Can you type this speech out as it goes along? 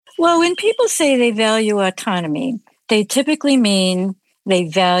Well, when people say they value autonomy, they typically mean they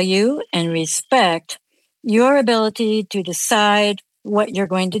value and respect your ability to decide what you're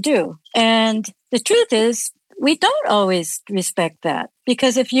going to do. And the truth is, we don't always respect that,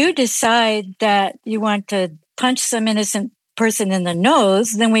 because if you decide that you want to punch some innocent person in the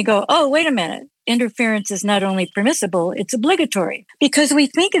nose, then we go, oh, wait a minute. Interference is not only permissible, it's obligatory, because we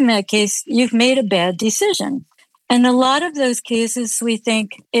think in that case, you've made a bad decision. And a lot of those cases, we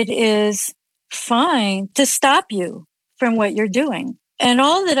think it is fine to stop you from what you're doing. And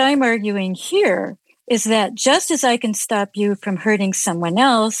all that I'm arguing here is that just as I can stop you from hurting someone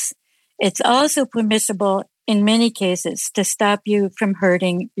else, it's also permissible in many cases to stop you from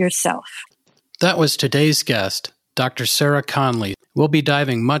hurting yourself. That was today's guest, Dr. Sarah Conley. We'll be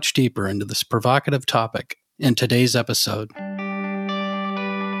diving much deeper into this provocative topic in today's episode.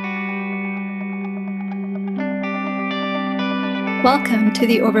 Welcome to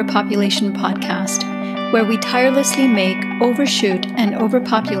the Overpopulation Podcast, where we tirelessly make overshoot and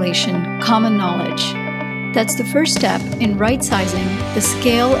overpopulation common knowledge. That's the first step in right-sizing the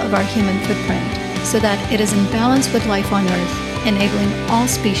scale of our human footprint so that it is in balance with life on Earth, enabling all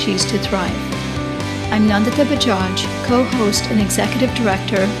species to thrive. I'm Nandita Bajaj, co-host and executive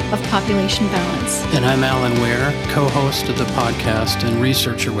director of Population Balance. And I'm Alan Ware, co-host of the podcast and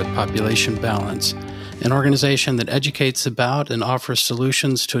researcher with Population Balance, an organization that educates about and offers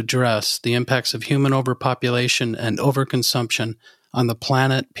solutions to address the impacts of human overpopulation and overconsumption on the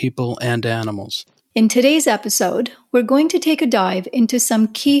planet, people, and animals. In today's episode, we're going to take a dive into some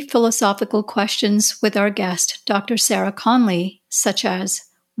key philosophical questions with our guest, Dr. Sarah Conley, such as,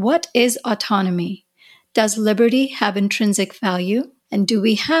 what is autonomy? Does liberty have intrinsic value? And do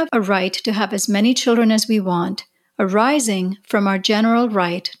we have a right to have as many children as we want, arising from our general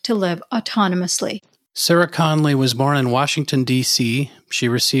right to live autonomously? Sarah Conley was born in Washington, D.C. She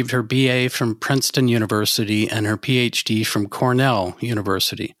received her BA from Princeton University and her PhD from Cornell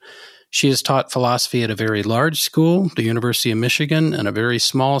University. She has taught philosophy at a very large school, the University of Michigan, and a very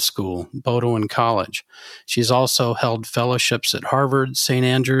small school, Bowdoin College. She's also held fellowships at Harvard, St.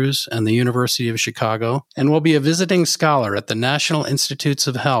 Andrews, and the University of Chicago, and will be a visiting scholar at the National Institutes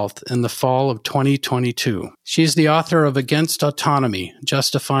of Health in the fall of 2022. She's the author of Against Autonomy,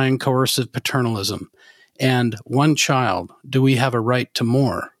 Justifying Coercive Paternalism, and One Child, Do We Have a Right to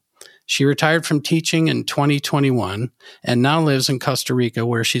More? She retired from teaching in 2021 and now lives in Costa Rica,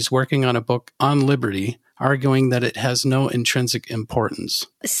 where she's working on a book on liberty, arguing that it has no intrinsic importance.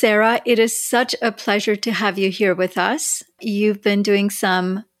 Sarah, it is such a pleasure to have you here with us. You've been doing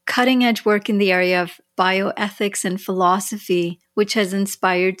some cutting-edge work in the area of bioethics and philosophy, which has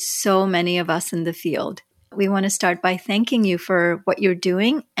inspired so many of us in the field. We want to start by thanking you for what you're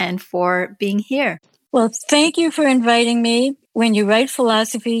doing and for being here. Well, thank you for inviting me. When you write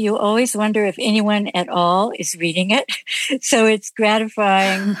philosophy, you always wonder if anyone at all is reading it. So it's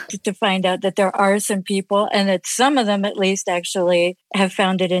gratifying to find out that there are some people, and that some of them at least actually have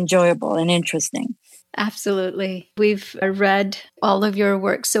found it enjoyable and interesting. Absolutely. We've read all of your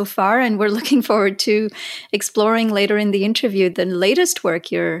work so far, and we're looking forward to exploring later in the interview the latest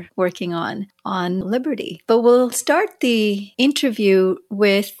work you're working on liberty. But we'll start the interview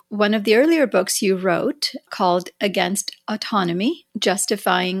with one of the earlier books you wrote called Against Autonomy,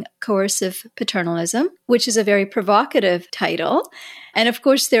 Justifying Coercive Paternalism, which is a very provocative title. And of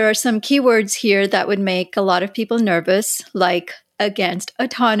course, there are some keywords here that would make a lot of people nervous, like against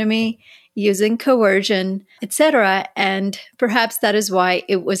autonomy, using coercion, etc. And perhaps that is why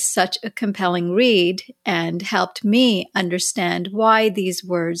it was such a compelling read and helped me understand why these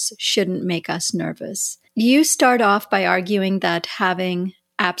words shouldn't make us nervous. You start off by arguing that having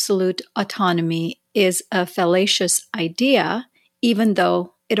absolute autonomy is a fallacious idea, even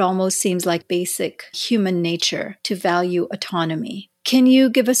though it almost seems like basic human nature to value autonomy. Can you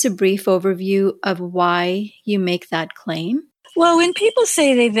give us a brief overview of why you make that claim? Well, when people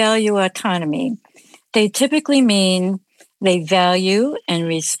say they value autonomy, they typically mean they value and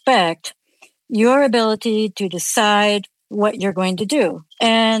respect your ability to decide what you're going to do.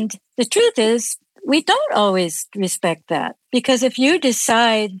 And the truth is, we don't always respect that, because if you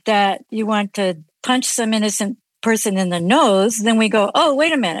decide that you want to punch some innocent person in the nose, then we go, oh,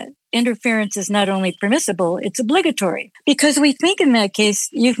 wait a minute. Interference is not only permissible, it's obligatory, because we think in that case,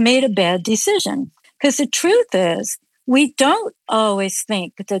 you've made a bad decision. Because the truth is, we don't always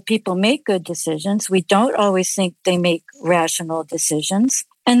think that people make good decisions. We don't always think they make rational decisions.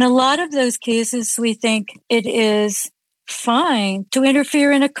 And a lot of those cases, we think it is fine to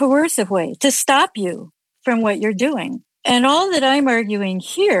interfere in a coercive way, to stop you from what you're doing. And all that I'm arguing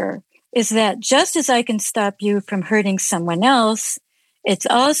here is that just as I can stop you from hurting someone else, It's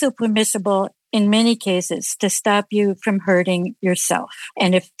also permissible in many cases to stop you from hurting yourself.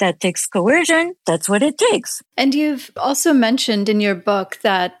 And if that takes coercion, that's what it takes. And you've also mentioned in your book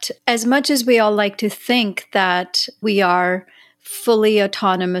that as much as we all like to think that we are fully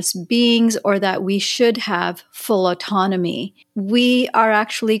autonomous beings or that we should have full autonomy, we are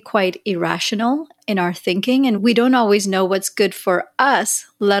actually quite irrational in our thinking, and we don't always know what's good for us,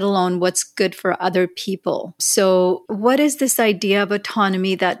 let alone what's good for other people. So what is this idea of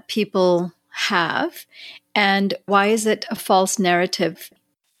autonomy that people have, and why is it a false narrative?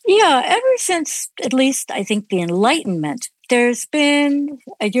 Yeah, ever since, at least I think, the Enlightenment, there's been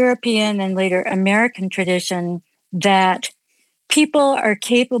a European and later American tradition that people are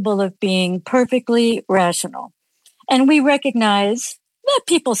capable of being perfectly rational. And we recognize that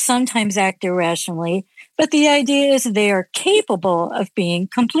people sometimes act irrationally, but the idea is they are capable of being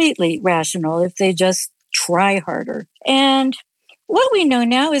completely rational if they just try harder. And what we know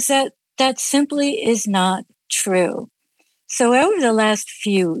now is that that simply is not true. So over the last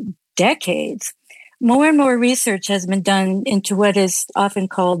few decades, more and more research has been done into what is often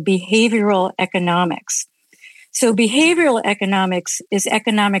called behavioral economics. So behavioral economics is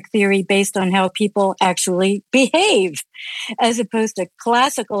economic theory based on how people actually behave, as opposed to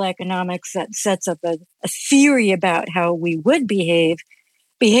classical economics that sets up a theory about how we would behave.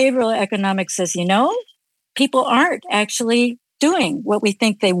 Behavioral economics says, people aren't actually doing what we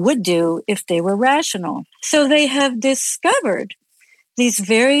think they would do if they were rational. So they have discovered these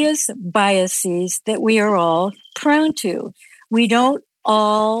various biases that we are all prone to. We don't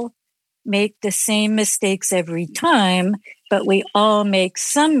all make the same mistakes every time, but we all make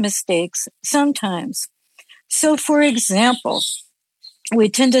some mistakes sometimes. So, for example, we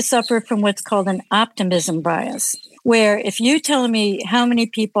tend to suffer from what's called an optimism bias, where if you tell me how many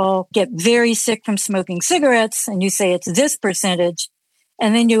people get very sick from smoking cigarettes and you say it's this percentage,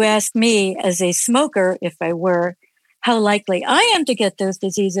 and then you ask me as a smoker, if I were, how likely I am to get those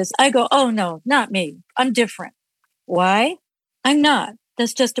diseases, I go, oh no, not me. I'm different. Why? I'm not.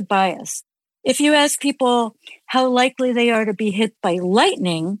 That's just a bias. If you ask people how likely they are to be hit by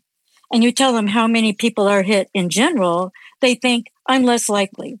lightning, and you tell them how many people are hit in general, they think I'm less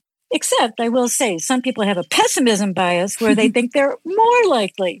likely. Except, I will say, some people have a pessimism bias where they think they're more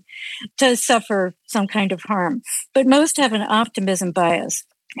likely to suffer some kind of harm. But most have an optimism bias.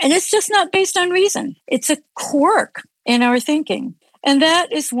 And it's just not based on reason. It's a quirk in our thinking. And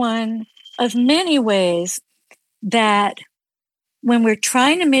that is one of many ways that when we're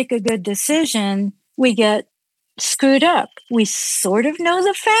trying to make a good decision, we get screwed up. We sort of know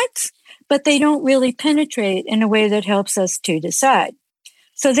the facts, but they don't really penetrate in a way that helps us to decide.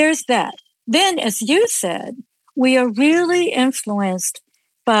 So there's that. Then, as you said, we are really influenced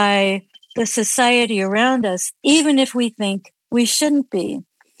by the society around us, even if we think we shouldn't be.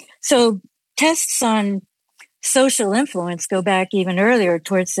 So tests on social influence go back even earlier,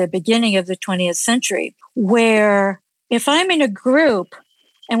 towards the beginning of the 20th century, where if I'm in a group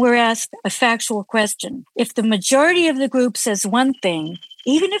and we're asked a factual question, if the majority of the group says one thing,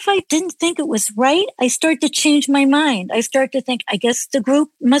 even if I didn't think it was right, I start to change my mind. I start to think, I guess the group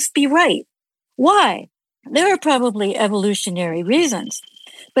must be right. Why? There are probably evolutionary reasons,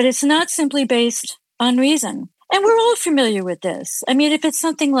 but it's not simply based on reason. And we're all familiar with this. I mean, if it's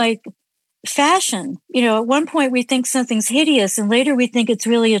something like fashion, at one point we think something's hideous and later we think it's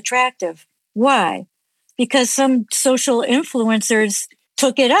really attractive. Why? Because some social influencers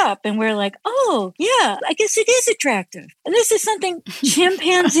took it up and we're like, oh, yeah, I guess it is attractive. And this is something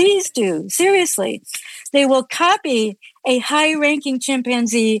chimpanzees do. Seriously. They will copy a high-ranking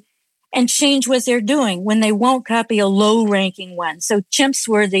chimpanzee and change what they're doing when they won't copy a low-ranking one. So chimps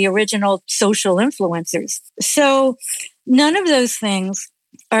were the original social influencers. So none of those things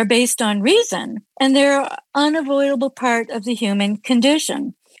are based on reason, and they're an unavoidable part of the human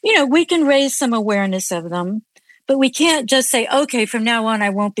condition. We can raise some awareness of them, but we can't just say, okay, from now on, I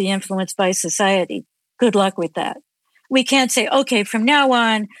won't be influenced by society. Good luck with that. We can't say, okay, from now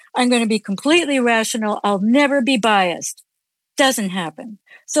on, I'm going to be completely rational. I'll never be biased. Doesn't happen.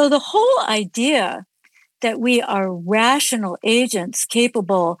 So the whole idea that we are rational agents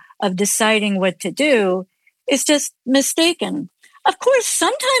capable of deciding what to do is just mistaken. Of course,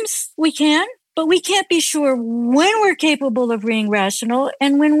 sometimes we can, but we can't be sure when we're capable of being rational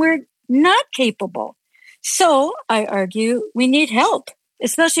and when we're not capable. So I argue we need help,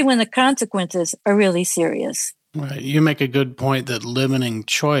 especially when the consequences are really serious. Right. You make a good point that limiting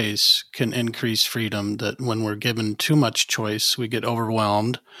choice can increase freedom, that when we're given too much choice, we get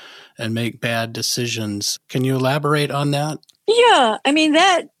overwhelmed and make bad decisions. Can you elaborate on that? Yeah, I mean,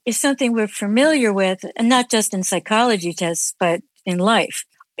 that is something we're familiar with, and not just in psychology tests, but in life.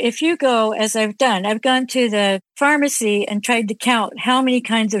 If you go, as I've done, I've gone to the pharmacy and tried to count how many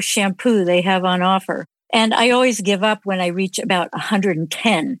kinds of shampoo they have on offer. And I always give up when I reach about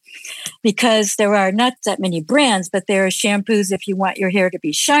 110 because there are not that many brands, but there are shampoos if you want your hair to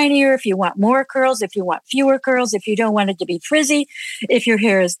be shinier, if you want more curls, if you want fewer curls, if you don't want it to be frizzy, if your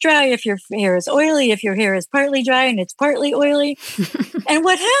hair is dry, if your hair is oily, if your hair is partly dry and it's partly oily. And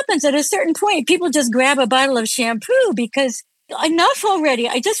what happens at a certain point, people just grab a bottle of shampoo because enough already.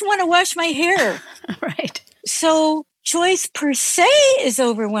 I just want to wash my hair. Right. So choice per se is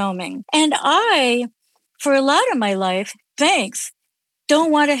overwhelming. And I, for a lot of my life, thanks,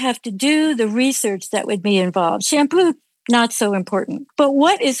 don't want to have to do the research that would be involved. Shampoo, not so important. But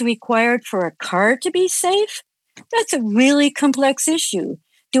what is required for a car to be safe? That's a really complex issue.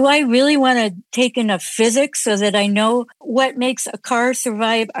 Do I really want to take enough physics so that I know what makes a car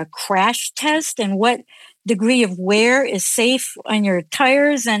survive a crash test and what degree of wear is safe on your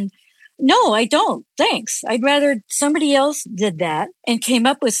tires? And no, I don't. Thanks. I'd rather somebody else did that and came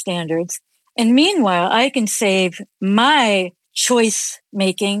up with standards. And meanwhile, I can save my choice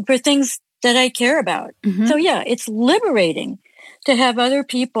making for things that I care about. Mm-hmm. So yeah, it's liberating to have other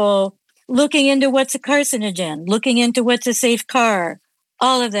people looking into what's a carcinogen, looking into what's a safe car,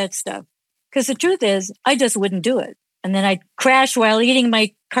 all of that stuff. Because the truth is, I just wouldn't do it. And then I'd crash while eating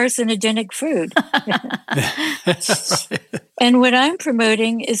my carcinogenic food. And what I'm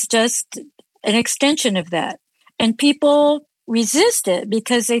promoting is just an extension of that. And people resist it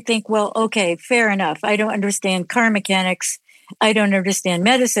because they think, well, okay, fair enough. I don't understand car mechanics. I don't understand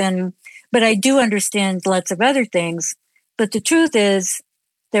medicine, but I do understand lots of other things. But the truth is,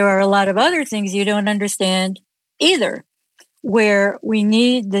 there are a lot of other things you don't understand either, where we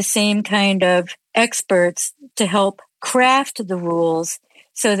need the same kind of experts to help craft the rules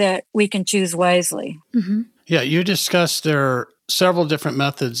so that we can choose wisely. Mm-hmm. Yeah, you discussed there are several different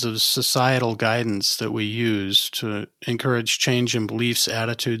methods of societal guidance that we use to encourage change in beliefs,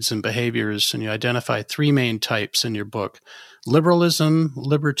 attitudes, and behaviors, and you identify three main types in your book: liberalism,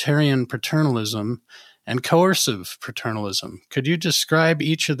 libertarian paternalism, and coercive paternalism. Could you describe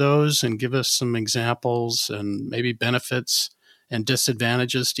each of those and give us some examples and maybe benefits and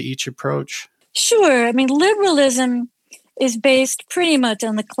disadvantages to each approach? Sure. I mean, liberalism is based pretty much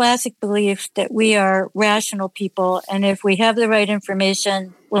on the classic belief that we are rational people, and if we have the right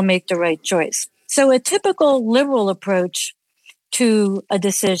information, we'll make the right choice. So a typical liberal approach to a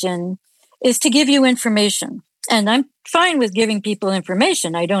decision is to give you information. And I'm fine with giving people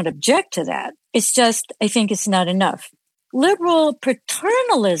information. I don't object to that. It's just, I think it's not enough. Liberal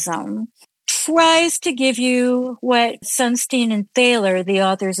paternalism tries to give you what Sunstein and Thaler, the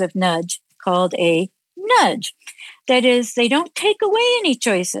authors of Nudge, called a nudge. That is, they don't take away any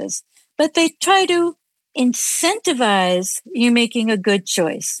choices, but they try to incentivize you making a good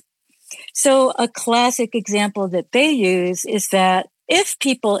choice. So a classic example that they use is that if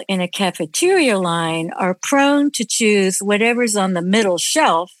people in a cafeteria line are prone to choose whatever's on the middle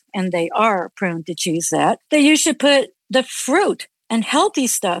shelf, and they are prone to choose that you should put the fruit and healthy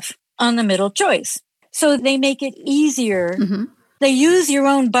stuff on the middle choice. So they make it easier. Mm-hmm. They use your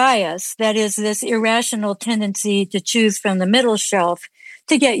own bias, that is this irrational tendency to choose from the middle shelf,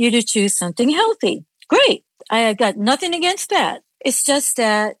 to get you to choose something healthy. Great. I have got nothing against that. It's just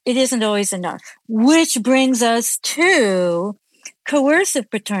that it isn't always enough, which brings us to coercive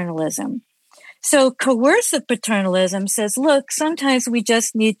paternalism. So coercive paternalism says, look, sometimes we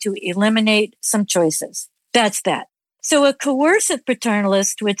just need to eliminate some choices. That's that. So a coercive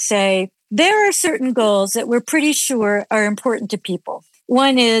paternalist would say, there are certain goals that we're pretty sure are important to people.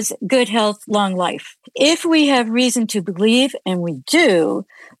 One is good health, long life. If we have reason to believe, and we do,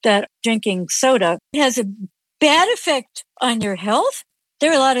 that drinking soda has a bad effect on your health,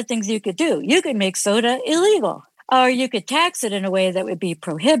 there are a lot of things you could do. You could make soda illegal, or you could tax it in a way that would be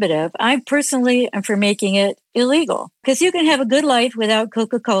prohibitive. I personally am for making it illegal because you can have a good life without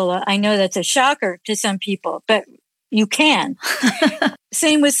Coca-Cola. I know that's a shocker to some people, but you can.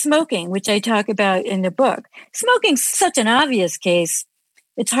 Same with smoking, which I talk about in the book. Smoking's such an obvious case,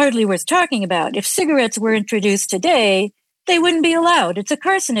 it's hardly worth talking about. If cigarettes were introduced today, they wouldn't be allowed. It's a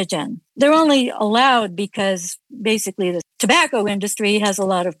carcinogen. They're only allowed because basically the tobacco industry has a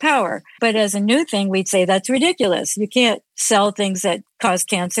lot of power. But as a new thing, we'd say that's ridiculous. You can't sell things that cause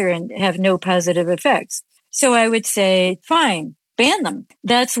cancer and have no positive effects. So I would say, fine, ban them.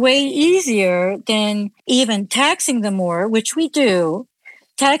 That's way easier than even taxing them more, which we do.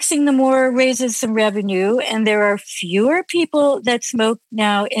 Taxing them more raises some revenue, and there are fewer people that smoke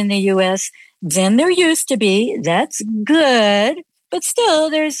now in the U.S. than there used to be. That's good. But still,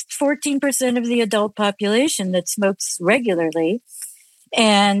 there's 14% of the adult population that smokes regularly.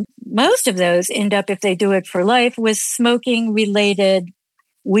 And most of those end up, if they do it for life, with smoking-related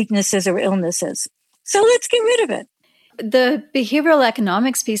weaknesses or illnesses. So let's get rid of it. The behavioral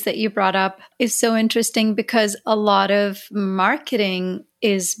economics piece that you brought up is so interesting because a lot of marketing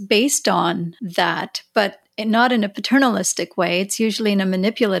is based on that, but not in a paternalistic way. It's usually in a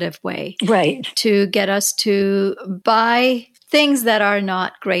manipulative way. Right. To get us to buy things that are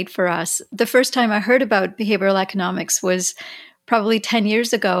not great for us. The first time I heard about behavioral economics was probably 10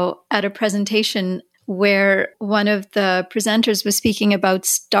 years ago at a presentation where one of the presenters was speaking about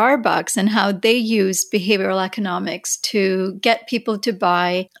Starbucks and how they use behavioral economics to get people to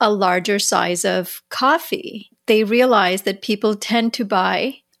buy a larger size of coffee. They realized that people tend to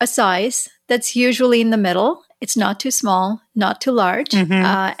buy a size that's usually in the middle. It's not too small, not too large.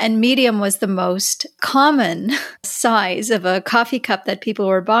 And medium was the most common size of a coffee cup that people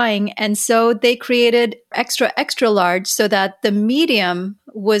were buying. And so they created extra, extra large so that the medium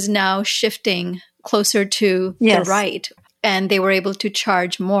was now shifting closer to the right. And they were able to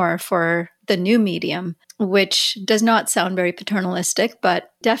charge more for the new medium, which does not sound very paternalistic,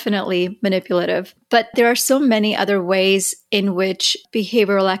 but definitely manipulative. But there are so many other ways in which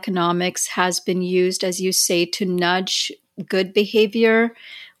behavioral economics has been used, as you say, to nudge good behavior.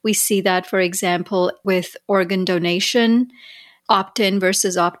 We see that, for example, with organ donation, opt-in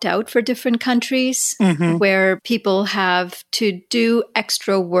versus opt-out for different countries, where people have to do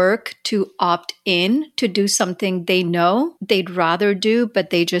extra work to opt in to do something they know they'd rather do, but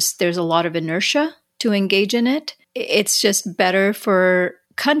there's a lot of inertia to engage in it. It's just better for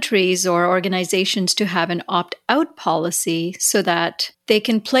countries or organizations to have an opt-out policy so that they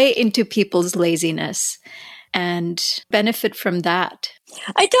can play into people's laziness and benefit from that.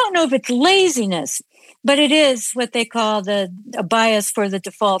 I don't know if it's laziness, but it is what they call a bias for the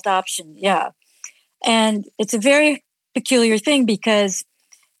default option. Yeah. And it's a very peculiar thing because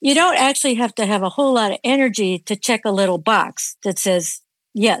you don't actually have to have a whole lot of energy to check a little box that says,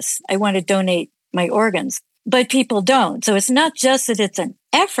 yes, I want to donate my organs. But people don't. So it's not just that it's an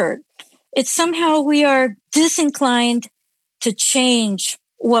effort. It's somehow we are disinclined to change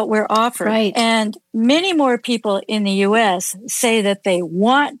what we're offered. Right. And many more people in the U.S. say that they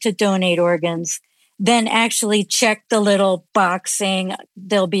want to donate organs than actually check the little box saying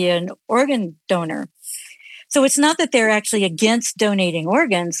they'll be an organ donor. So it's not that they're actually against donating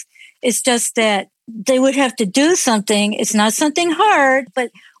organs. It's just that they would have to do something. It's not something hard,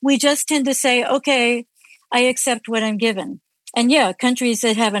 but we just tend to say, okay, I accept what I'm given. And yeah, countries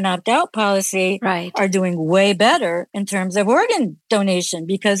that have an opt-out policy are doing way better in terms of organ donation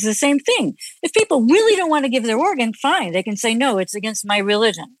because the same thing. If people really don't want to give their organ, fine. They can say, no, it's against my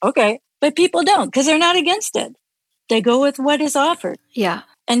religion. Okay. But people don't because they're not against it. They go with what is offered. Yeah.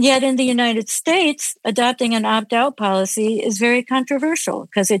 And yet in the United States, adopting an opt-out policy is very controversial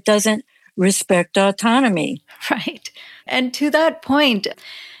because it doesn't respect autonomy. Right. And to that point,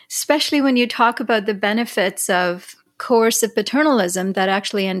 especially when you talk about the benefits of coercive paternalism that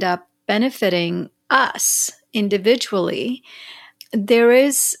actually end up benefiting us individually, there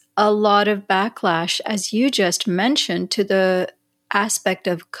is a lot of backlash, as you just mentioned, to the aspect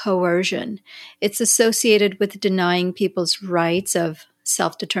of coercion. It's associated with denying people's rights of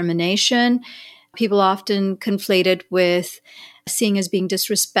self-determination. People often conflate it with seeing as being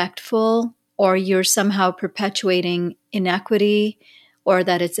disrespectful, or you're somehow perpetuating inequity, or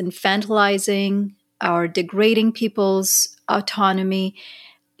that it's infantilizing or degrading people's autonomy.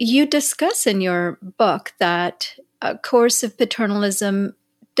 You discuss in your book that coercive paternalism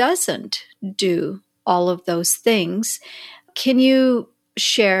doesn't do all of those things. Can you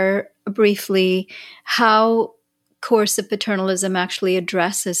share briefly how coercive paternalism actually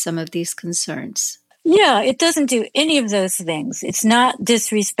addresses some of these concerns? Yeah, it doesn't do any of those things. It's not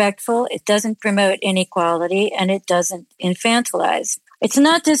disrespectful. It doesn't promote inequality, and it doesn't infantilize. It's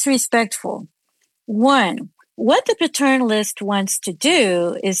not disrespectful. One, what the paternalist wants to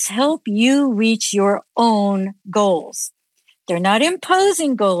do is help you reach your own goals. They're not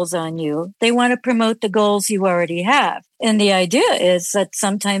imposing goals on you. They want to promote the goals you already have. And the idea is that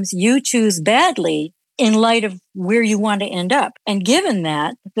sometimes you choose badly in light of where you want to end up. And given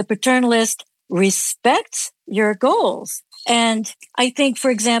that, the paternalist respects your goals. And I think,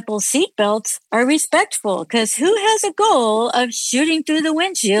 for example, seatbelts are respectful because who has a goal of shooting through the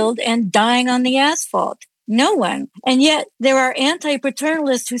windshield and dying on the asphalt? No one. And yet there are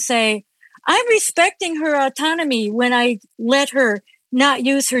anti-paternalists who say, I'm respecting her autonomy when I let her not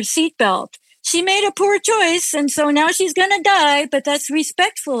use her seatbelt. She made a poor choice, and so now she's going to die, but that's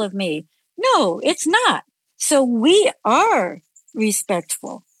respectful of me. No, it's not. So we are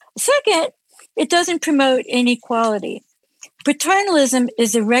respectful. Second, it doesn't promote inequality. Paternalism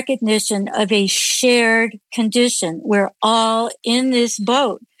is a recognition of a shared condition. We're all in this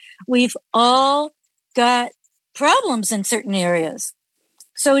boat. We've all got problems in certain areas.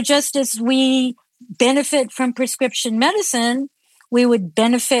 So just as we benefit from prescription medicine, we would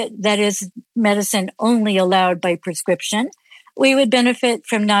benefit, that is, medicine only allowed by prescription. We would benefit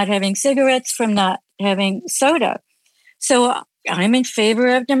from not having cigarettes, from not having soda. So I'm in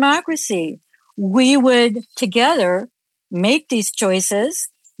favor of democracy. We would together make these choices,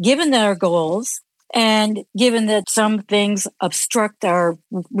 given our goals, and given that some things obstruct our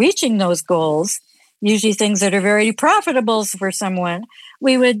reaching those goals, usually things that are very profitable for someone,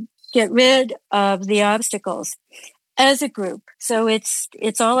 we would get rid of the obstacles as a group. So it's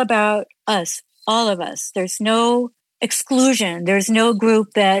all about us, all of us. There's no exclusion. There's no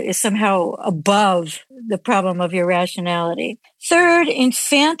group that is somehow above the problem of irrationality. Third,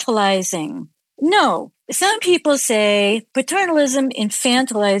 infantilizing. No, some people say paternalism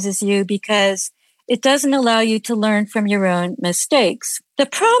infantilizes you because it doesn't allow you to learn from your own mistakes. The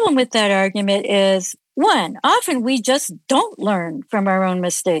problem with that argument is, one, often we just don't learn from our own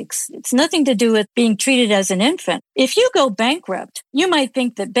mistakes. It's nothing to do with being treated as an infant. If you go bankrupt, you might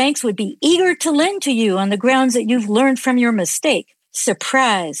think that banks would be eager to lend to you on the grounds that you've learned from your mistake.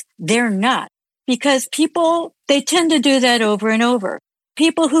 Surprise, they're not. Because people, they tend to do that over and over.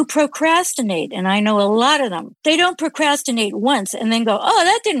 People who procrastinate, and I know a lot of them, they don't procrastinate once and then go, oh,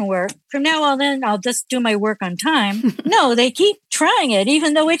 that didn't work. From now on, then I'll just do my work on time. No, they keep trying it,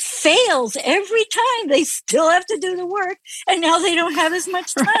 even though it fails every time. They still have to do the work, and now they don't have as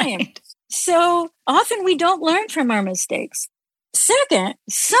much time. Right. So often we don't learn from our mistakes. Second,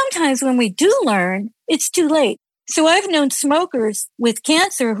 sometimes when we do learn, it's too late. So I've known smokers with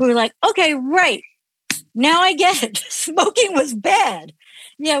cancer who are like, okay, right. Now I get it. Smoking was bad.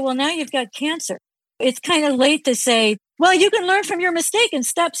 Yeah, well, now you've got cancer. It's kind of late to say, well, you can learn from your mistake and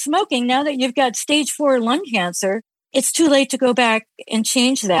stop smoking now that you've got stage 4 lung cancer. It's too late to go back and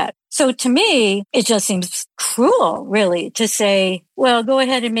change that. So to me, it just seems cruel, really, to say, well, go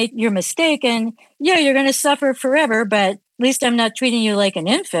ahead and make your mistake. And yeah, you're going to suffer forever, but at least I'm not treating you like an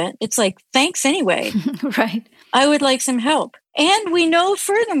infant. It's like, thanks anyway. Right. I would like some help. And we know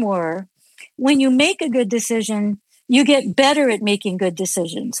furthermore, when you make a good decision, you get better at making good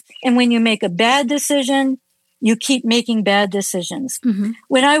decisions. And when you make a bad decision, you keep making bad decisions. Mm-hmm.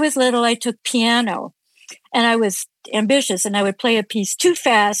 When I was little, I took piano and I was ambitious and I would play a piece too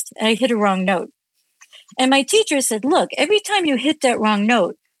fast and I hit a wrong note. And my teacher said, look, every time you hit that wrong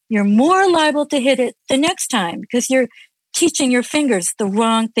note, you're more liable to hit it the next time because you're teaching your fingers the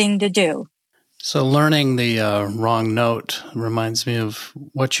wrong thing to do. So learning the wrong note reminds me of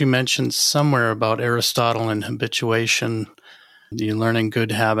what you mentioned somewhere about Aristotle and habituation. You learning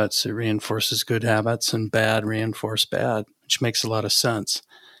good habits, it reinforces good habits, and bad reinforce bad, which makes a lot of sense.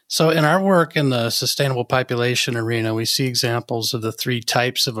 So in our work in the sustainable population arena, we see examples of the 3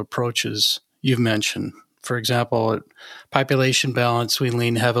 types of approaches you've mentioned. For example, at population balance, we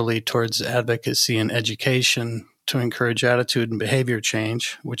lean heavily towards advocacy and education to encourage attitude and behavior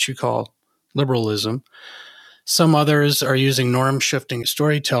change, which you call liberalism. Some others are using norm-shifting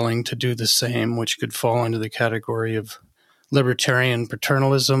storytelling to do the same, which could fall into the category of libertarian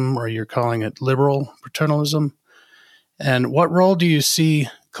paternalism, or you're calling it liberal paternalism. And what role do you see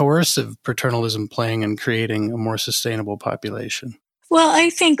coercive paternalism playing in creating a more sustainable population? Well, I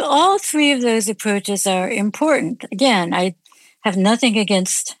think all 3 of those approaches are important. Again, I have nothing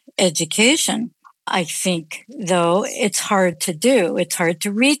against education. I think, though, it's hard to do. It's hard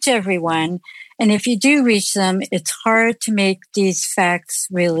to reach everyone. And if you do reach them, it's hard to make these facts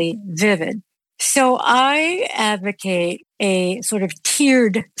really vivid. So I advocate a sort of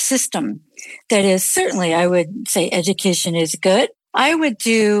tiered system. That is, certainly I would say education is good. I would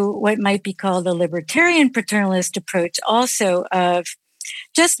do what might be called a libertarian paternalist approach also of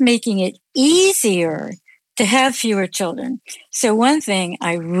just making it easier to have fewer children. So one thing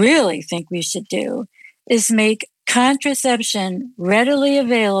I really think we should do is make contraception readily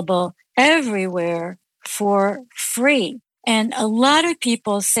available everywhere for free. And a lot of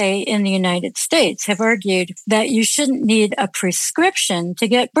people say in the United States have argued that you shouldn't need a prescription to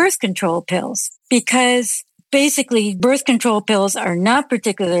get birth control pills because basically birth control pills are not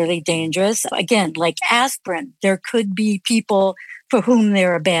particularly dangerous. Again, like aspirin, there could be people for whom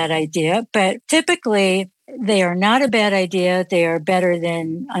they're a bad idea, but typically they are not a bad idea. They are better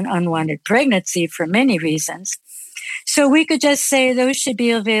than an unwanted pregnancy for many reasons. So we could just say those should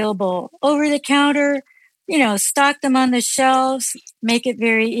be available over the counter, stock them on the shelves, make it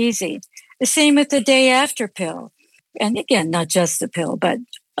very easy. The same with the day after pill. And again, not just the pill, but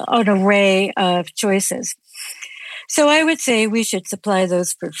an array of choices. So I would say we should supply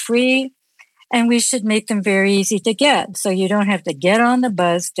those for free, and we should make them very easy to get. So you don't have to get on the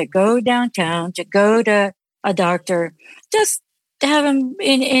bus to go downtown, to go to a doctor. Just have them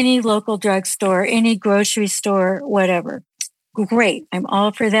in any local drugstore, any grocery store, whatever. Great. I'm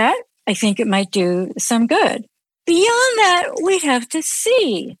all for that. I think it might do some good. Beyond that, we have to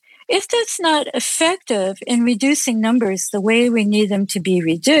see if that's not effective in reducing numbers the way we need them to be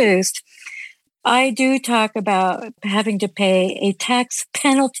reduced. I do talk about having to pay a tax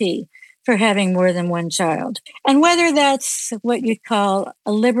penalty for having more than one child. And whether that's what you'd call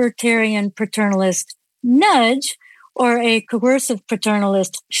a libertarian paternalist nudge or a coercive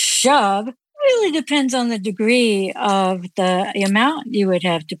paternalist shove really depends on the degree of the amount you would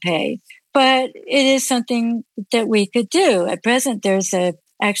have to pay. But it is something that we could do. At present, there's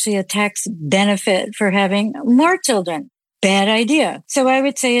actually a tax benefit for having more children. Bad idea. So I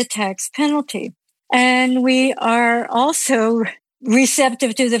would say a tax penalty. And we are also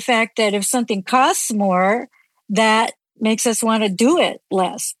receptive to the fact that if something costs more, that makes us want to do it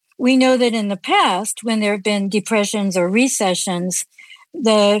less. We know that in the past, when there have been depressions or recessions,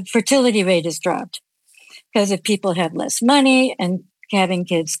 the fertility rate has dropped. Because if people have less money and having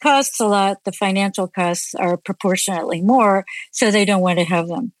kids costs a lot, the financial costs are proportionately more, so they don't want to have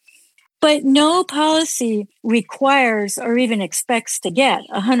them. But no policy requires or even expects to get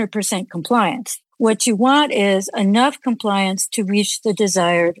 100% compliance. What you want is enough compliance to reach the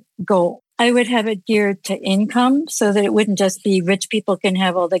desired goal. I would have it geared to income so that it wouldn't just be rich people can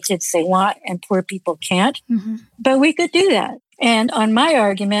have all the kids they want and poor people can't. Mm-hmm. But we could do that. And on my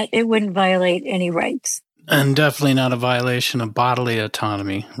argument, it wouldn't violate any rights. And definitely not a violation of bodily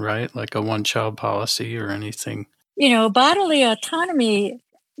autonomy, right? Like a one-child policy or anything. You know, bodily autonomy,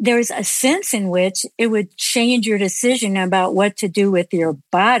 there's a sense in which it would change your decision about what to do with your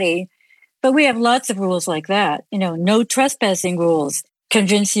body. But we have lots of rules like that. You know, no trespassing rules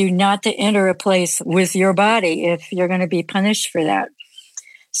convince you not to enter a place with your body if you're going to be punished for that.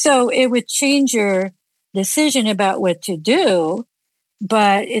 So it would change your decision about what to do,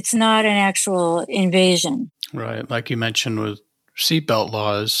 but it's not an actual invasion. Right. Like you mentioned with seatbelt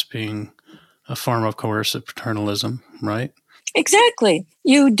laws being a form of coercive paternalism, right? Exactly.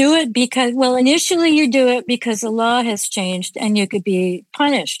 You do it because, well, initially you do it because the law has changed and you could be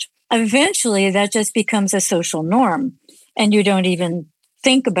punished. Eventually that just becomes a social norm and you don't even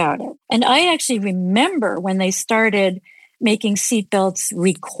think about it. And I actually remember when they started making seatbelts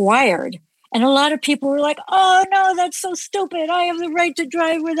required. And a lot of people were like, oh, no, that's so stupid. I have the right to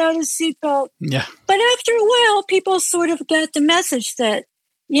drive without a seatbelt. Yeah. But after a while, people sort of got the message that,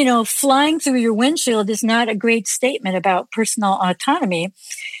 you know, flying through your windshield is not a great statement about personal autonomy.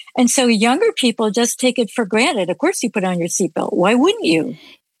 And so younger people just take it for granted. Of course, you put on your seatbelt. Why wouldn't you?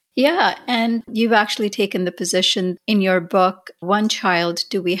 Yeah. And you've actually taken the position in your book, One Child,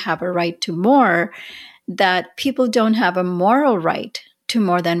 Do We Have a Right to More? That people don't have a moral right to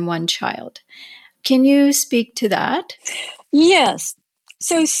more than one child. Can you speak to that? Yes.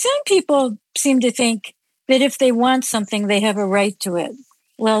 So some people seem to think that if they want something, they have a right to it.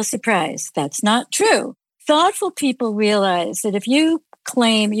 Well, surprise, that's not true. Thoughtful people realize that if you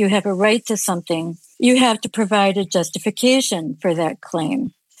claim you have a right to something, you have to provide a justification for that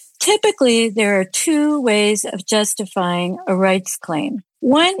claim. Typically, there are two ways of justifying a rights claim.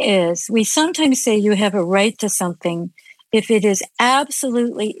 One is we sometimes say you have a right to something if it is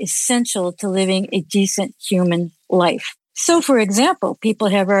absolutely essential to living a decent human life. So, for example, people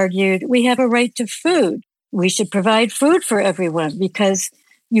have argued we have a right to food. We should provide food for everyone because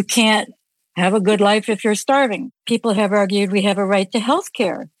you can't have a good life if you're starving. People have argued we have a right to health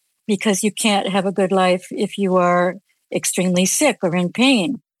care because you can't have a good life if you are extremely sick or in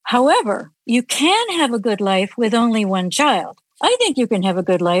pain. However, you can have a good life with only one child. I think you can have a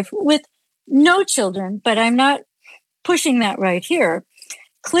good life with no children, but I'm not pushing that right here.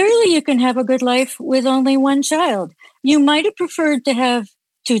 Clearly, you can have a good life with only one child. You might have preferred to have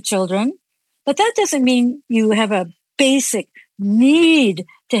two children, but that doesn't mean you have a basic need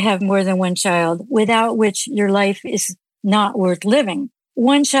to have more than one child, without which your life is not worth living.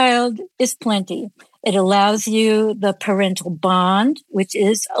 One child is plenty. It allows you the parental bond, which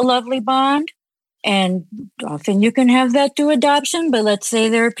is a lovely bond. And often you can have that through adoption, but let's say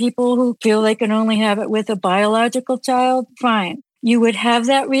there are people who feel they can only have it with a biological child. Fine. You would have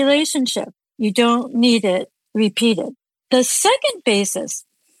that relationship. You don't need it repeated. The second basis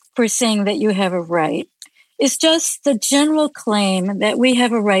for saying that you have a right is just the general claim that we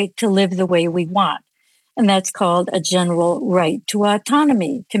have a right to live the way we want. And that's called a general right to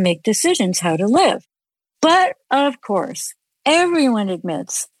autonomy, to make decisions how to live. But of course, everyone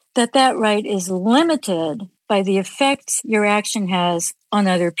admits that that right is limited by the effects your action has on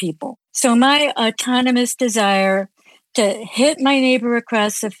other people. So my autonomous desire to hit my neighbor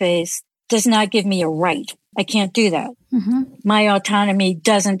across the face does not give me a right. I can't do that. Mm-hmm. My autonomy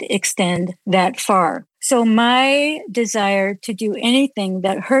doesn't extend that far. So my desire to do anything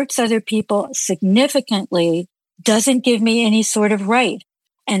that hurts other people significantly doesn't give me any sort of right.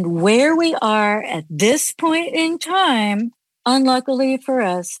 And where we are at this point in time, unluckily for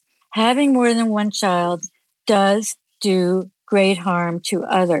us, having more than one child does do great harm to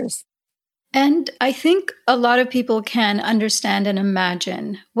others. And I think a lot of people can understand and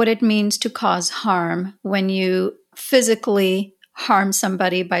imagine what it means to cause harm when you physically harm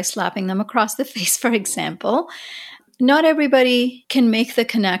somebody by slapping them across the face, for example. Not everybody can make the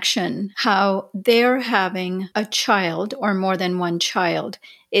connection how their having a child or more than one child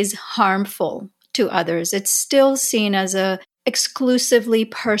is harmful to others. It's still seen as a exclusively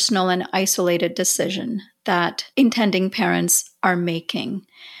personal and isolated decision that intending parents are making.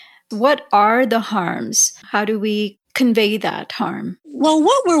 What are the harms? How do we convey that harm? Well,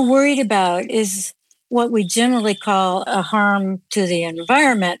 what we're worried about is what we generally call a harm to the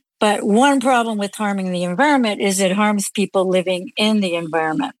environment. But one problem with harming the environment is it harms people living in the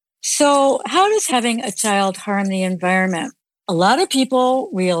environment. So how does having a child harm the environment? A lot of people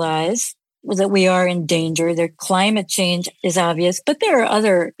realize that we are in danger. Their climate change is obvious, but there are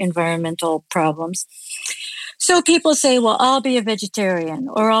other environmental problems. So people say, well, I'll be a vegetarian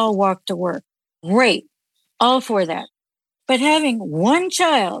or I'll walk to work. Great. All for that. But having one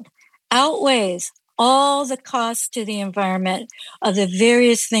child outweighs all the costs to the environment of the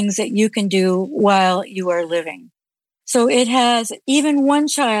various things that you can do while you are living. So even one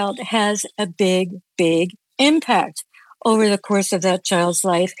child has a big, big impact over the course of that child's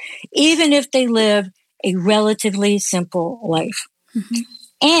life, even if they live a relatively simple life. Mm-hmm.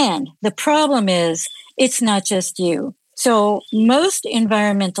 And the problem is, it's not just you. So most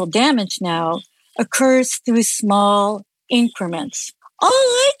environmental damage now occurs through small increments. All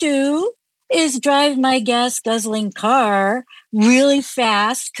I do is drive my gas guzzling car really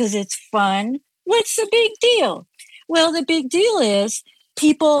fast because it's fun. What's the big deal? Well, the big deal is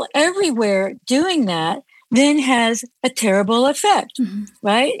people everywhere doing that then has a terrible effect,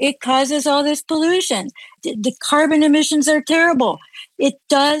 right? It causes all this pollution. The carbon emissions are terrible. It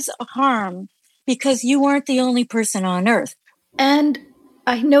does harm because you weren't the only person on Earth. And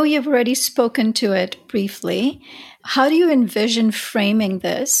I know you've already spoken to it briefly. How do you envision framing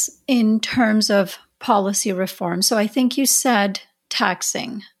this in terms of policy reform? So I think you said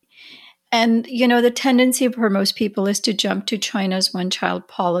taxing. And, the tendency for most people is to jump to China's one-child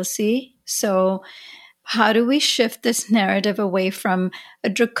policy. So how do we shift this narrative away from a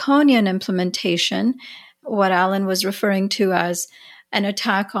draconian implementation, what Alan was referring to as an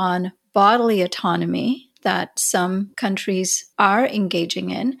attack on bodily autonomy that some countries are engaging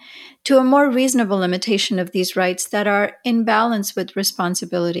in, to a more reasonable limitation of these rights that are in balance with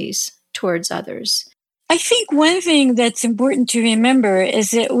responsibilities towards others? I think one thing that's important to remember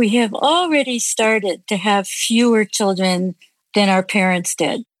is that we have already started to have fewer children than our parents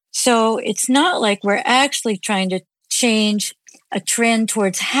did. So it's not like we're actually trying to change a trend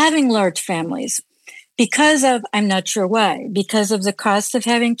towards having large families because of, I'm not sure why, because of the cost of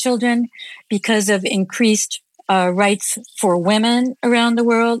having children, because of increased rights for women around the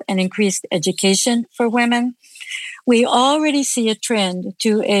world and increased education for women. We already see a trend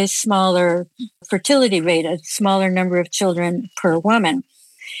to a smaller fertility rate, a smaller number of children per woman.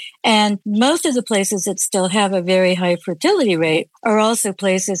 And most of the places that still have a very high fertility rate are also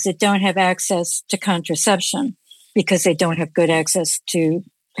places that don't have access to contraception because they don't have good access to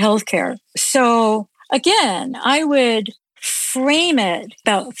healthcare. So again, I would frame it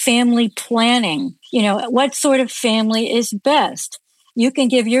about family planning. What sort of family is best? You can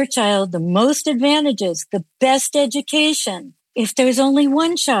give your child the most advantages, the best education. If there's only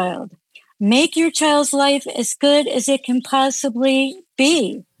one child, make your child's life as good as it can possibly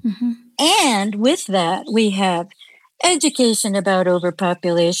be. Mm-hmm. And with that, we have education about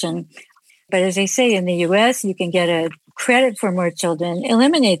overpopulation. But as they say in the US, you can get a credit for more children,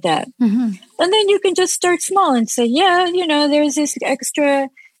 eliminate that. Mm-hmm. And then you can just start small and say, there's this extra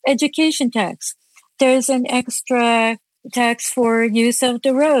education tax. There's an extra tax for use of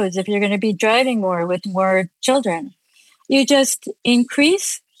the roads if you're going to be driving more with more children. You just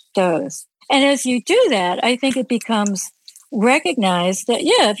increase those. And as you do that, I think it becomes recognized that,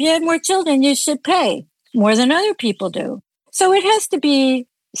 if you have more children, you should pay more than other people do. So it has to be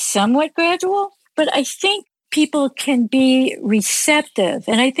somewhat gradual, but I think people can be receptive.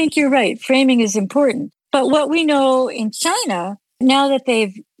 And I think you're right. Framing is important. But what we know in China, now that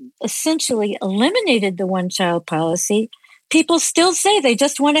they've essentially eliminated the one-child policy, people still say they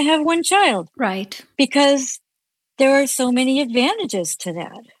just want to have one child. Right. Because there are so many advantages to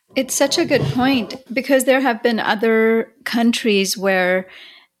that. It's such a good point, because there have been other countries where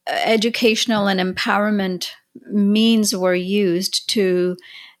educational and empowerment means were used to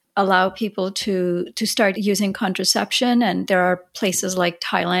allow people to start using contraception. And there are places like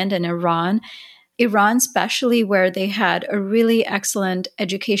Thailand and Iran especially, where they had a really excellent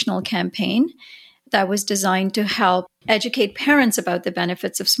educational campaign that was designed to help educate parents about the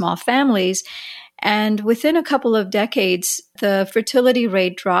benefits of small families. And within a couple of decades, the fertility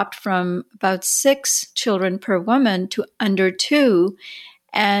rate dropped from about 6 children per woman to under 2.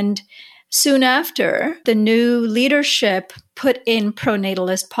 And soon after, the new leadership put in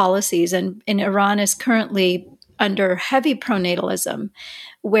pronatalist policies. And Iran is currently under heavy pronatalism,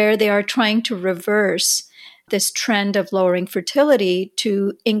 where they are trying to reverse this trend of lowering fertility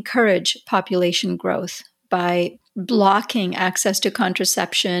to encourage population growth by blocking access to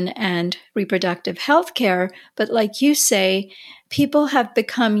contraception and reproductive health care. But like you say, people have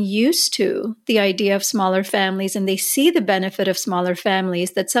become used to the idea of smaller families, and they see the benefit of smaller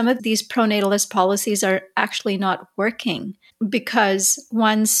families, that some of these pronatalist policies are actually not working. Because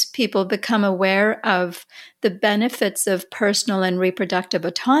once people become aware of the benefits of personal and reproductive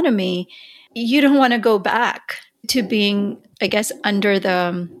autonomy, you don't want to go back to being, I guess, under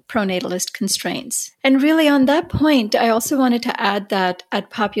the pronatalist constraints. And really on that point, I also wanted to add that at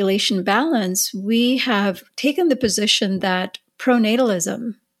Population Balance, we have taken the position that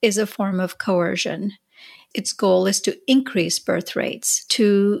pronatalism is a form of coercion. Its goal is to increase birth rates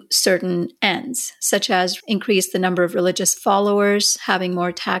to certain ends, such as increase the number of religious followers, having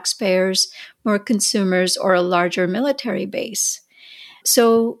more taxpayers, more consumers, or a larger military base.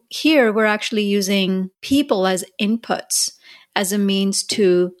 So here we're actually using people as inputs, as a means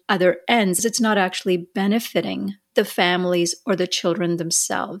to other ends. It's not actually benefiting the families or the children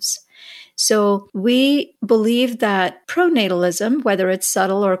themselves. So we believe that pronatalism, whether it's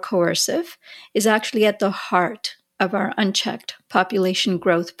subtle or coercive, is actually at the heart of our unchecked population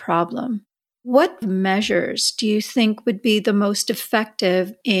growth problem. What measures do you think would be the most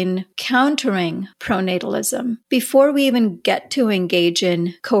effective in countering pronatalism before we even get to engage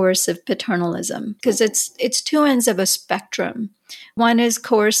in coercive paternalism? Because it's two ends of a spectrum. One is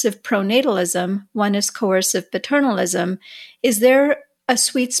coercive pronatalism, one is coercive paternalism. Is there a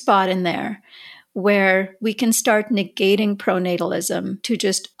sweet spot in there where we can start negating pronatalism to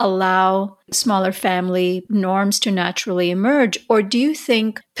just allow smaller family norms to naturally emerge? Or do you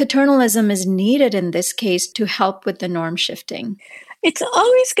think paternalism is needed in this case to help with the norm shifting? It's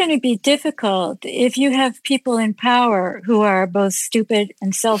always going to be difficult if you have people in power who are both stupid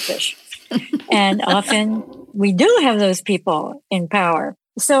and selfish. And often we do have those people in power.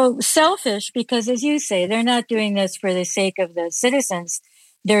 So selfish because, as you say, they're not doing this for the sake of the citizens.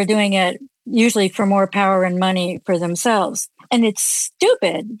 They're doing it usually for more power and money for themselves. And it's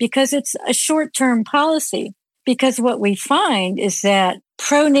stupid because it's a short-term policy. Because what we find is that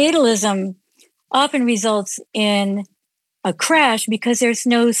pronatalism often results in a crash because there's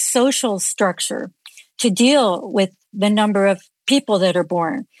no social structure to deal with the number of people that are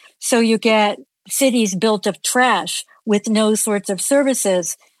born. So you get cities built of trash with no sorts of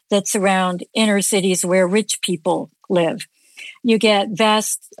services that surround inner cities where rich people live. You get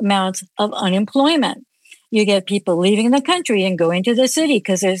vast amounts of unemployment. You get people leaving the country and going to the city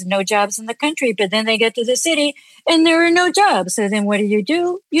because there's no jobs in the country, but then they get to the city and there are no jobs. So then what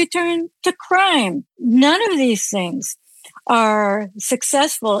do? You turn to crime. None of these things are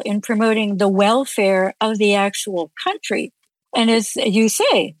successful in promoting the welfare of the actual country. And as you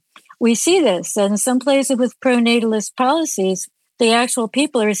say, we see this. And in some places with pronatalist policies, the actual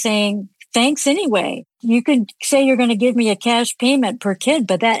people are saying, thanks anyway. You could say you're going to give me a cash payment per kid,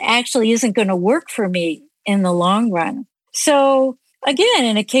 but that actually isn't going to work for me in the long run. So again,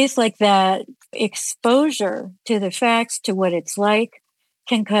 in a case like that, exposure to the facts, to what it's like,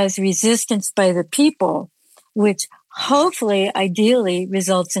 can cause resistance by the people, which hopefully, ideally,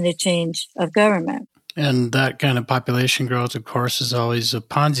 results in a change of government. And that kind of population growth, of course, is always a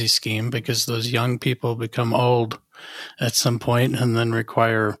Ponzi scheme because those young people become old at some point and then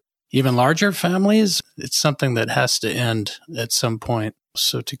require even larger families. It's something that has to end at some point.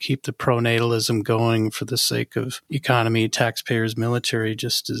 So to keep the pronatalism going for the sake of economy, taxpayers, military,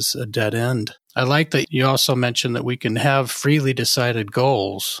 just is a dead end. I like that you also mentioned that we can have freely decided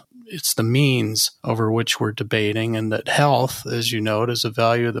goals. It's the means over which we're debating, and that health, as you note, is a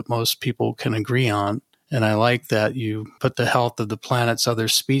value that most people can agree on. And I like that you put the health of the planet's other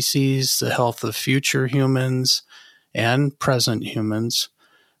species, the health of future humans and present humans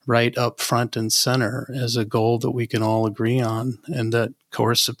right up front and center as a goal that we can all agree on, and that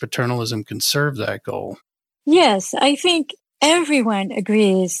coercive paternalism can serve that goal. Yes, I think everyone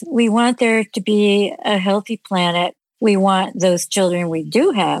agrees we want there to be a healthy planet. We want those children we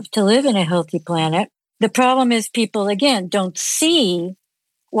do have to live in a healthy planet. The problem is people, again, don't see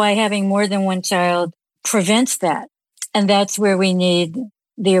why having more than one child prevents that. And that's where we need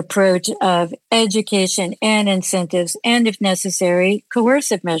the approach of education and incentives and, if necessary,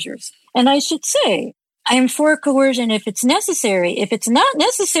 coercive measures. And I should say, I'm for coercion if it's necessary. If it's not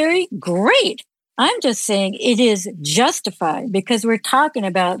necessary, great. I'm just saying it is justified because we're talking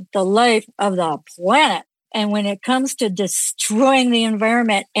about the life of the planet. And when it comes to destroying the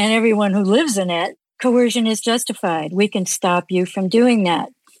environment and everyone who lives in it, coercion is justified. We can stop you from doing that.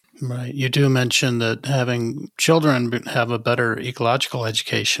 Right. You do mention that having children have a better ecological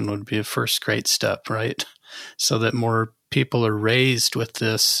education would be a first great step, right? So that more people are raised with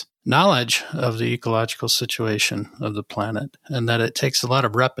this knowledge of the ecological situation of the planet, and that it takes a lot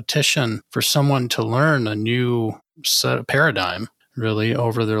of repetition for someone to learn a new set of paradigm, really,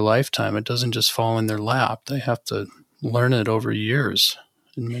 over their lifetime. It doesn't just fall in their lap. They have to learn it over years.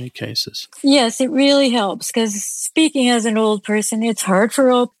 In many cases. Yes, it really helps because speaking as an old person, it's hard for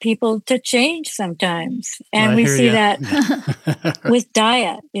old people to change sometimes. And we see that with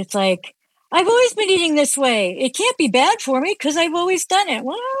diet. It's like, I've always been eating this way. It can't be bad for me because I've always done it.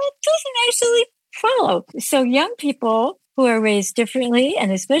 Well, it doesn't actually follow. So young people who are raised differently,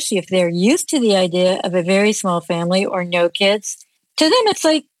 and especially if they're used to the idea of a very small family or no kids, to them it's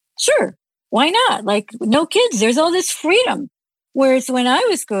like, sure, why not? Like, no kids, there's all this freedom. Whereas when I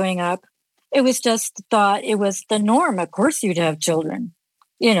was growing up, it was just thought it was the norm. Of course you'd have children.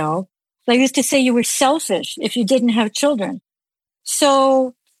 You know, they used to say you were selfish if you didn't have children.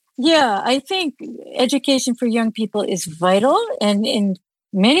 So, yeah, I think education for young people is vital. And in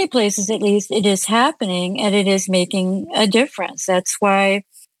many places, at least, it is happening and it is making a difference. That's why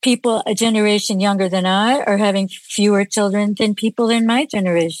people a generation younger than I are having fewer children than people in my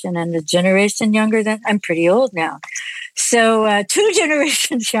generation. And the generation younger than, I'm pretty old now. So 2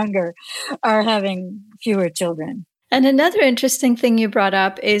 generations younger are having fewer children. And another interesting thing you brought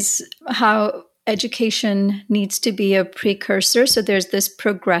up is how education needs to be a precursor. So there's this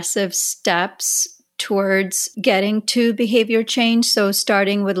progressive steps towards getting to behavior change. So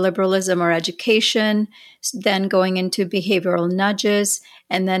starting with liberalism or education, then going into behavioral nudges,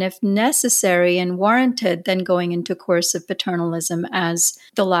 and then if necessary and warranted, then going into coercive paternalism as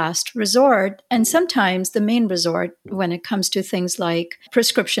the last resort, and sometimes the main resort when it comes to things like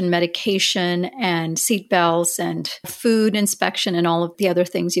prescription medication and seatbelts and food inspection and all of the other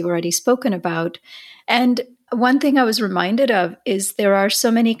things you've already spoken about. And one thing I was reminded of is there are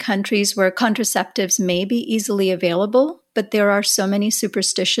so many countries where contraceptives may be easily available, but there are so many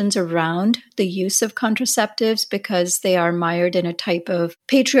superstitions around the use of contraceptives because they are mired in a type of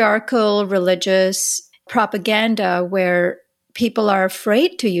patriarchal religious propaganda where people are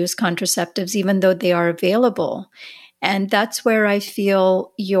afraid to use contraceptives even though they are available. And that's where I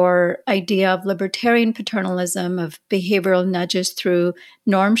feel your idea of libertarian paternalism, of behavioral nudges through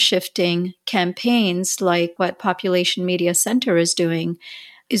norm-shifting campaigns like what Population Media Center is doing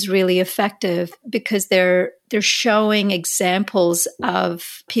is really effective because they're showing examples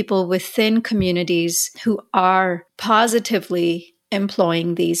of people within communities who are positively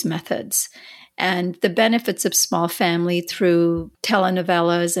employing these methods. And the benefits of small family through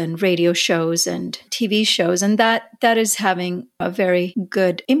telenovelas and radio shows and TV shows. And that is having a very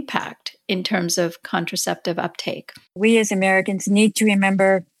good impact in terms of contraceptive uptake. We as Americans need to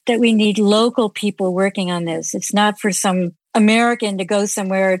remember that we need local people working on this. It's not for some American to go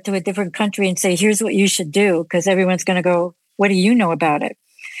somewhere to a different country and say, here's what you should do, because everyone's going to go, what do you know about it?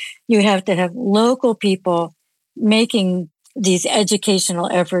 You have to have local people making these educational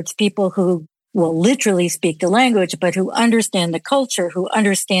efforts, people who will literally speak the language, but who understand the culture, who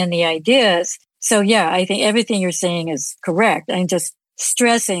understand the ideas. So yeah, I think everything you're saying is correct. I'm just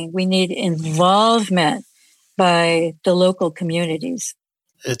stressing we need involvement by the local communities.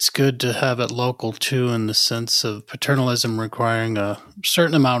 It's good to have it local too, in the sense of paternalism requiring a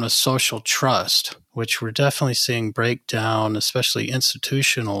certain amount of social trust, which we're definitely seeing break down, especially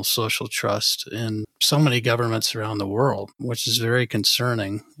institutional social trust in so many governments around the world, which is very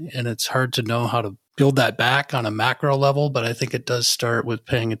concerning. And it's hard to know how to build that back on a macro level, but I think it does start with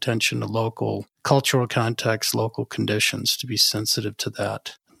paying attention to local cultural context, local conditions, to be sensitive to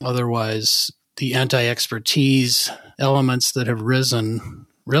that. Otherwise, the anti-expertise elements that have risen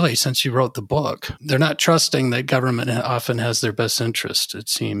really since you wrote the book. They're not trusting that government often has their best interest, it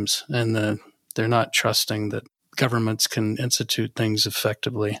seems, and they're not trusting that governments can institute things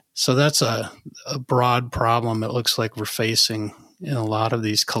effectively. So that's a broad problem it looks like we're facing in a lot of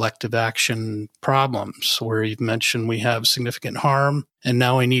these collective action problems, where you've mentioned we have significant harm and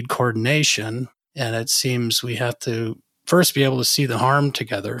now we need coordination. And it seems we have to first be able to see the harm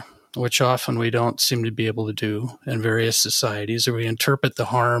together, which often we don't seem to be able to do in various societies, or we interpret the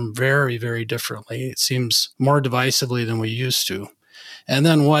harm very, very differently. It seems more divisively than we used to. And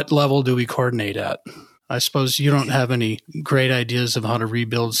then what level do we coordinate at? I suppose you don't have any great ideas of how to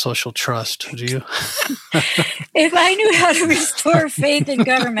rebuild social trust, do you? If I knew how to restore faith in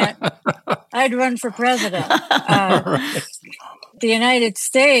government, I'd run for president. Right. The United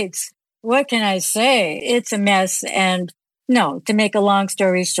States, what can I say? It's a mess. And no, to make a long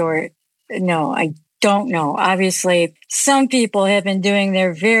story short, no, I don't know. Obviously, some people have been doing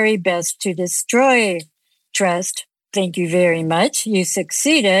their very best to destroy trust. Thank you very much. You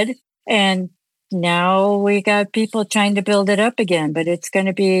succeeded. And now we got people trying to build it up again, but it's going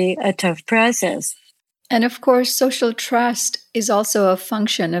to be a tough process. And of course, social trust is also a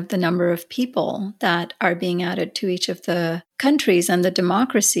function of the number of people that are being added to each of the countries and the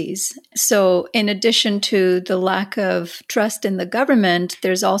democracies. So in addition to the lack of trust in the government,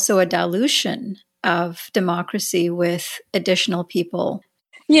 there's also a dilution of democracy with additional people.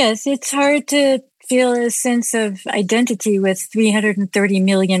 Yes, it's hard to feel a sense of identity with 330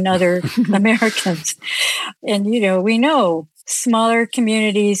 million other Americans. And, we know smaller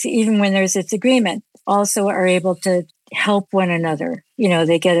communities, even when there's a disagreement, also are able to help one another.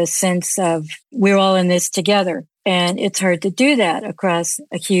 They get a sense of we're all in this together. And it's hard to do that across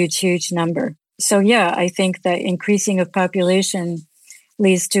a huge, huge number. So, yeah, I think that increasing of population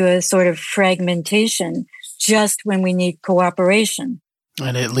leads to a sort of fragmentation just when we need cooperation.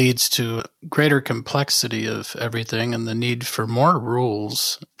 And it leads to greater complexity of everything and the need for more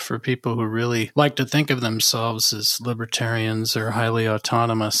rules for people who really like to think of themselves as libertarians or highly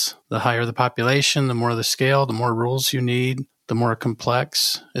autonomous. The higher the population, the more the scale, the more rules you need, the more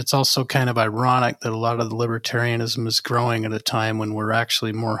complex. It's also kind of ironic that a lot of the libertarianism is growing at a time when we're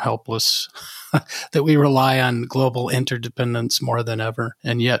actually more helpless, that we rely on global interdependence more than ever.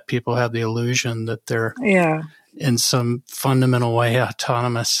 And yet people have the illusion that they're in some fundamental way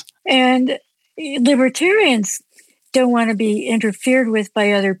autonomous. And libertarians don't want to be interfered with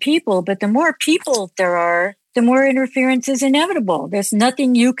by other people, but the more people there are, the more interference is inevitable. There's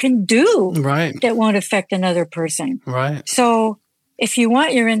nothing you can do that won't affect another person. Right. So if you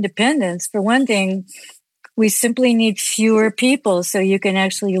want your independence, for one thing, we simply need fewer people so you can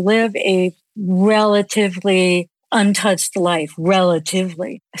actually live a relatively untouched life,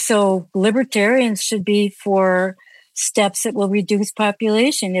 relatively. So libertarians should be for steps that will reduce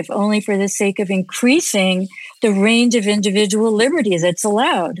population, if only for the sake of increasing the range of individual liberties that's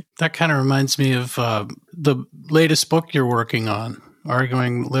allowed. That kind of reminds me of the latest book you're working on,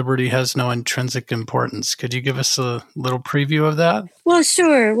 Arguing Liberty Has No Intrinsic Importance. Could you give us a little preview of that? Well,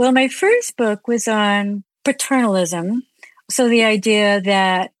 sure. Well, my first book was on paternalism. So the idea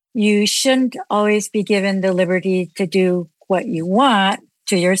that you shouldn't always be given the liberty to do what you want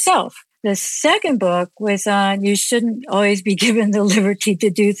to yourself. The second book was on you shouldn't always be given the liberty to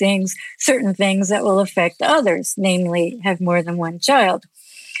do certain things that will affect others, namely have more than one child.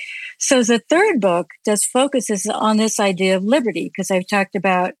 So the third book just focuses on this idea of liberty, because I've talked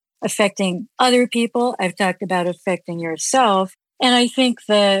about affecting other people. I've talked about affecting yourself. And I think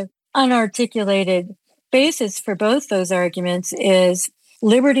the unarticulated basis for both those arguments is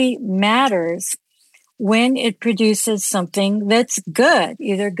liberty matters when it produces something that's good,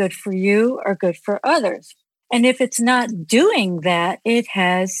 either good for you or good for others. And if it's not doing that, it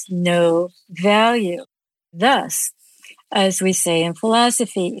has no value. Thus, as we say in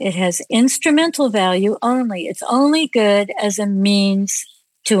philosophy, it has instrumental value only. It's only good as a means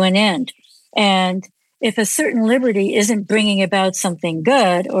to an end. And if a certain liberty isn't bringing about something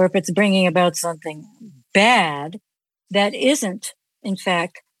good, or if it's bringing about something bad, that isn't, in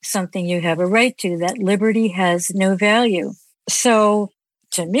fact, something you have a right to. That liberty has no value. So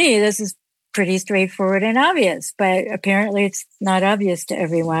to me, this is pretty straightforward and obvious, but apparently it's not obvious to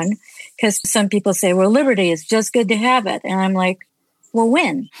everyone, because some people say, well, liberty is just good to have it. And I'm like, well,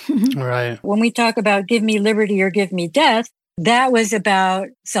 when? Right. When we talk about give me liberty or give me death, that was about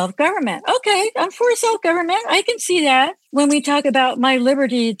self-government. Okay, I'm for self-government. I can see that. When we talk about my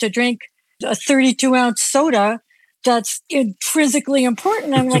liberty to drink a 32-ounce soda, that's intrinsically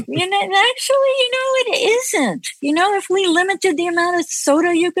important. I'm like, actually, it isn't. If we limited the amount of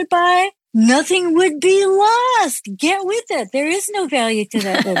soda you could buy, nothing would be lost. Get with it. There is no value to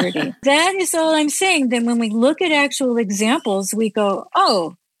that liberty. That is all I'm saying. Then when we look at actual examples, we go,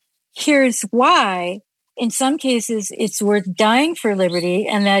 oh, here's why. In some cases, it's worth dying for liberty,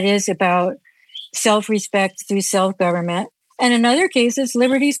 and that is about self-respect through self-government. And in other cases,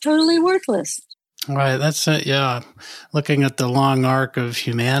 liberty is totally worthless. Right. That's it. Yeah. Looking at the long arc of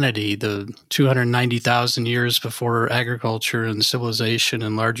humanity, the 290,000 years before agriculture and civilization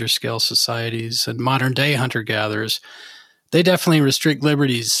and larger scale societies and modern day hunter-gatherers, they definitely restrict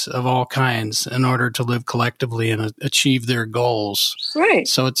liberties of all kinds in order to live collectively and achieve their goals. Right.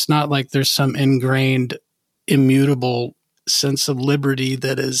 So it's not like there's some ingrained, immutable sense of liberty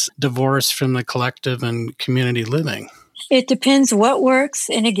that is divorced from the collective and community living. It depends what works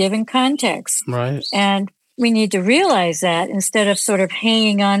in a given context. Right. And we need to realize that instead of sort of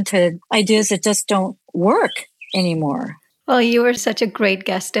hanging on to ideas that just don't work anymore. Well, you were such a great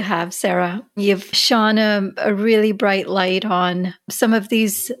guest to have, Sarah. You've shone a really bright light on some of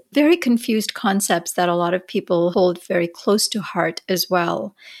these very confused concepts that a lot of people hold very close to heart as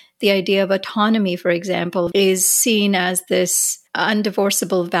well. The idea of autonomy, for example, is seen as this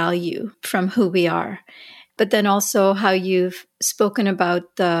undivorceable value from who we are. But then also how you've spoken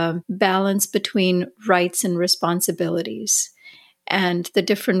about the balance between rights and responsibilities and the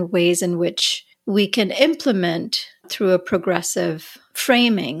different ways in which we can implement through a progressive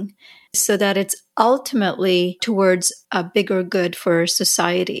framing so that it's ultimately towards a bigger good for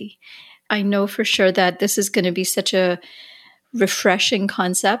society. I know for sure that this is going to be such a refreshing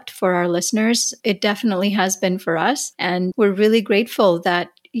concept for our listeners. It definitely has been for us. And we're really grateful that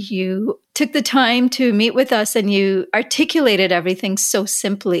you took the time to meet with us and you articulated everything so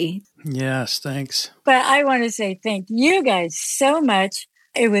simply. Yes, thanks. But I want to say thank you guys so much.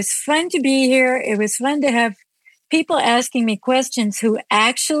 It was fun to be here. It was fun to have people asking me questions who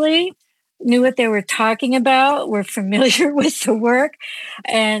actually knew what they were talking about, were familiar with the work,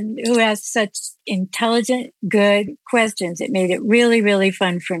 and who asked such intelligent, good questions. It made it really, really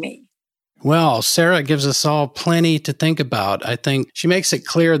fun for me. Well, Sarah gives us all plenty to think about. I think she makes it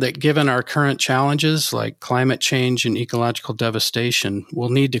clear that given our current challenges like climate change and ecological devastation, we'll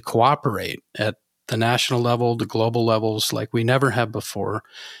need to cooperate at the national level, the global levels like we never have before.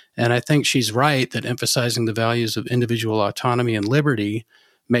 And I think she's right that emphasizing the values of individual autonomy and liberty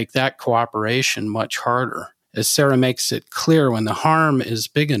make that cooperation much harder. As Sarah makes it clear, when the harm is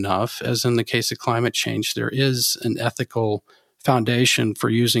big enough, as in the case of climate change, there is an ethical foundation for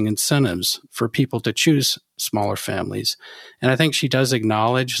using incentives for people to choose smaller families. And I think she does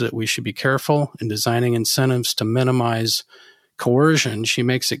acknowledge that we should be careful in designing incentives to minimize coercion. She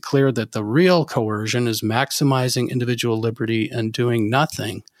makes it clear that the real coercion is maximizing individual liberty and doing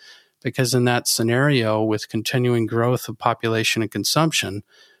nothing, because in that scenario, with continuing growth of population and consumption,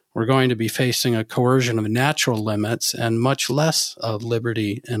 we're going to be facing a coercion of natural limits and much less of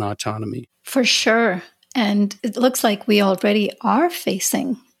liberty and autonomy. For sure. And it looks like we already are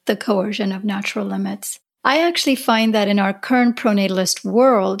facing the coercion of natural limits. I actually find that in our current pronatalist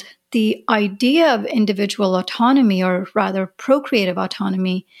world, the idea of individual autonomy, or rather procreative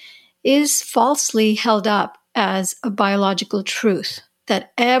autonomy, is falsely held up as a biological truth,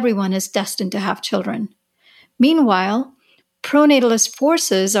 that everyone is destined to have children. Meanwhile, pronatalist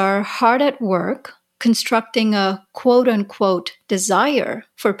forces are hard at work constructing a quote-unquote desire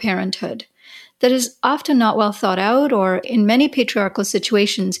for parenthood that is often not well thought out, or in many patriarchal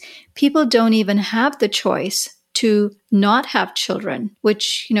situations, people don't even have the choice to not have children,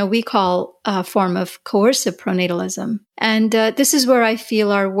 which, we call a form of coercive pronatalism. And this is where I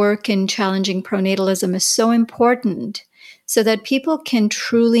feel our work in challenging pronatalism is so important, so that people can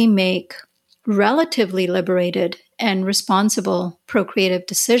truly make relatively liberated and responsible procreative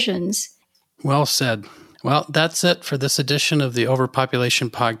decisions. Well said. Well, that's it for this edition of the Overpopulation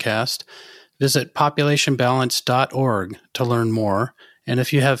Podcast. Visit populationbalance.org to learn more. And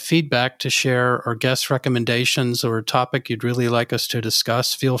if you have feedback to share or guest recommendations or a topic you'd really like us to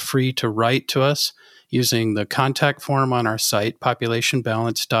discuss, feel free to write to us using the contact form on our site,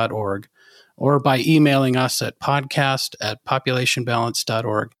 populationbalance.org, or by emailing us at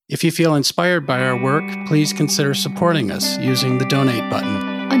podcast@populationbalance.org. If you feel inspired by our work, please consider supporting us using the donate button.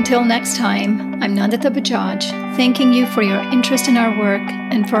 Until next time, I'm Nandita Bajaj, thanking you for your interest in our work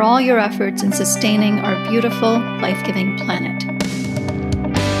and for all your efforts in sustaining our beautiful, life-giving planet.